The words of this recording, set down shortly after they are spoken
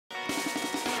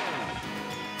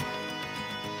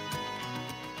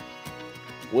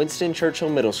Winston Churchill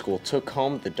Middle School took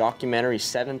home the documentary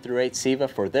 7 through 8 SEVA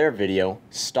for their video,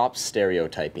 Stop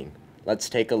Stereotyping. Let's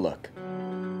take a look.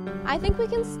 I think we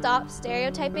can stop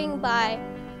stereotyping by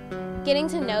getting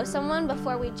to know someone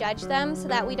before we judge them so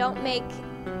that we don't make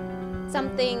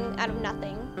something out of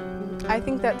nothing. I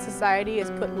think that society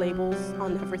has put labels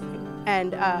on everything,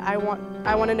 and I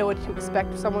want to know what to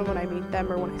expect of someone when I meet them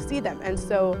or when I see them. And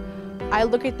so I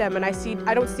look at them and I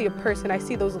don't see a person, I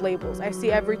see those labels. I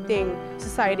see everything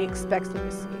society expects me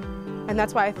to see. And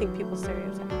that's why I think people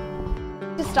stereotype.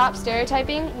 To stop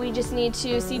stereotyping, we just need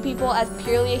to see people as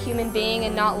purely a human being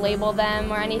and not label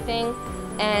them or anything,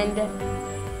 and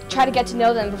try to get to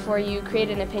know them before you create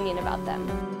an opinion about them.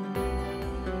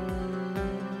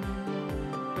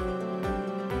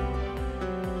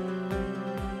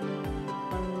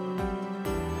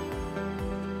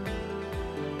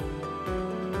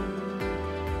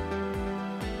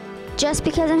 Just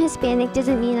because I'm Hispanic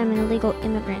doesn't mean I'm an illegal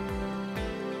immigrant.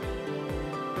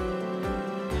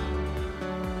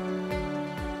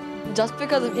 Just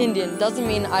because I'm Indian doesn't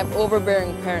mean I have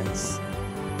overbearing parents.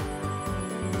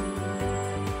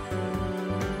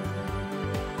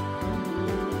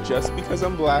 Just because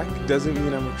I'm black doesn't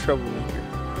mean I'm a troublemaker.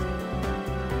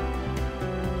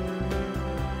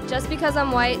 Just because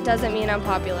I'm white doesn't mean I'm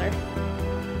popular.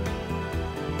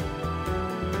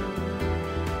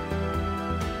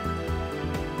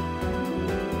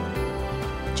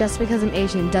 Just because I'm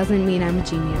Asian doesn't mean I'm a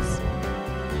genius.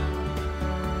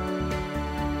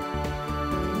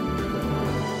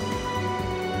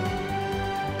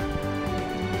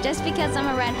 Just because I'm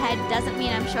a redhead doesn't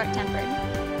mean I'm short-tempered.